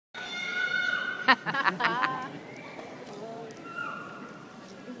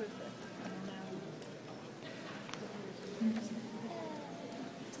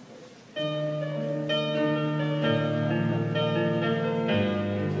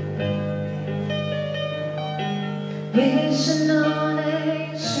Wishing on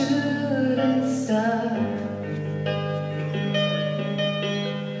a shooting star,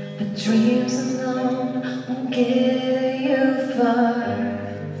 but dreams alone won't get you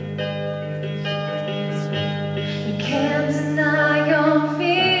far. You can't deny your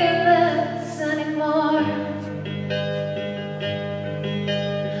feelings anymore.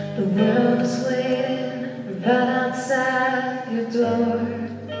 The world is waiting right outside your door.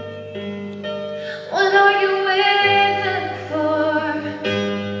 What are you waiting for?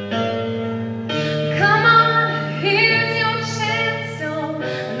 Come on, here's your chance. Don't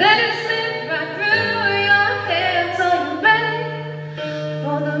let it slip right through your hands. Are you ready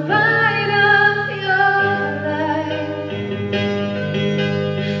for the ride of your life?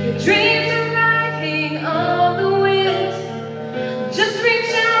 Your dreams are riding on the wind. Just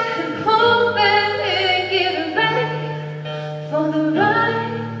reach out and pull them in. Get ready for the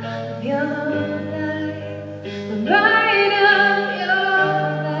ride of your life. The ride of your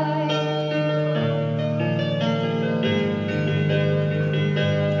life.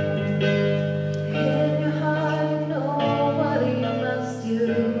 In your heart you know what you must do.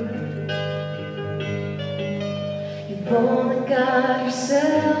 You've only got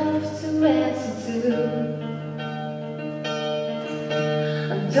yourself to answer to.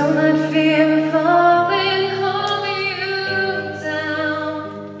 Don't let fear falling hold you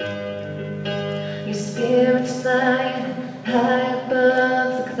down. Your spirit's flying high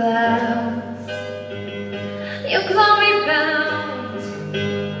above the clouds. Your glory bound.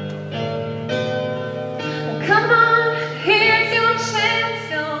 Come on, here's your chance.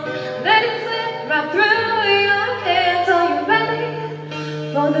 Don't let it slip right through your hands. Are you ready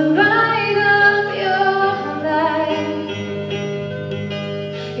for the ride of your life?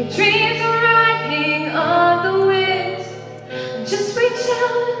 Your dreams are riding on the wind. Just reach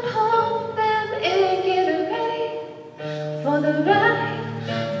out and hold them in. Get ready for the ride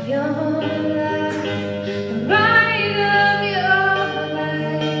of your life. The ride of your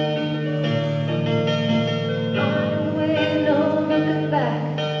life. On your way, no looking back.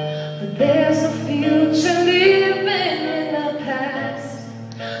 But there's no fear